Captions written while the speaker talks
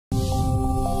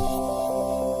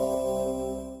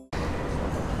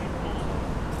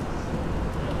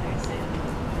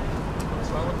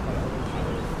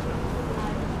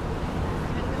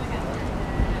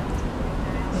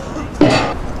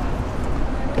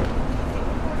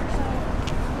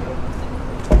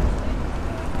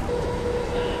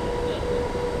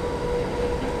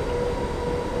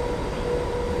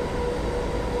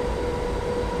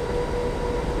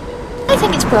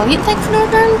think it's a brilliant thing for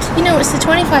Northern Ireland. You know, it's the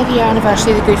 25-year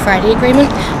anniversary of the Good Friday Agreement,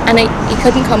 and you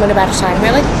couldn't come at a better time,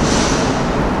 really.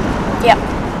 Yep,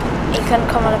 you couldn't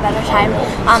come at a better time.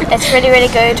 It's really,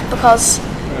 really good because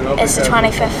it's the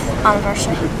 25th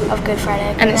anniversary of Good Friday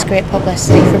Agreement. And it's great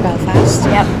publicity for Belfast.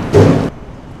 Yep.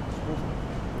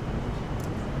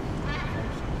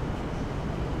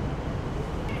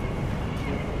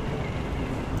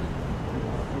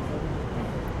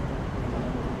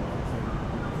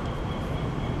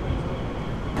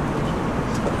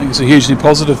 I think it's a hugely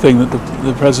positive thing that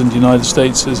the President of the United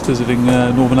States is visiting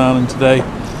Northern Ireland today,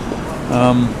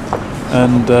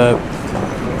 and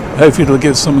hopefully it'll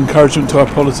give some encouragement to our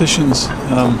politicians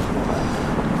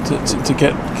to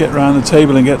get around the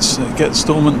table and get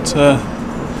Stormont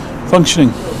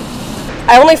functioning.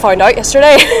 I only found out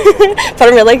yesterday, but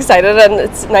I'm really excited, and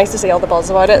it's nice to see all the buzz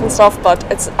about it and stuff. But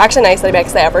it's actually nice that he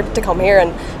makes the effort to come here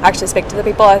and actually speak to the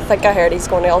people. I think I heard he's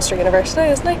going to Ulster University,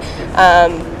 isn't he?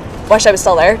 Wish I was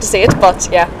still there to see it, but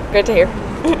yeah, great to hear.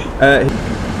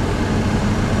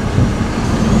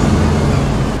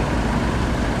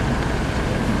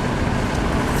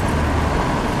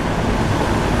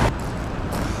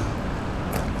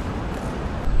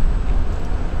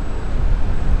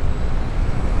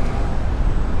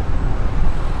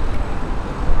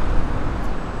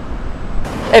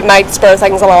 It might spur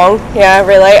things along, yeah,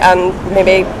 really, and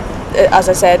maybe, as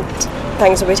I said,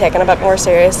 things will be taken a bit more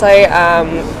seriously.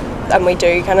 And we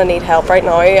do kind of need help right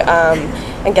now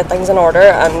and get things in order,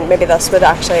 and maybe this would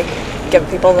actually give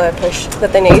people the push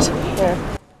that they need. Yeah.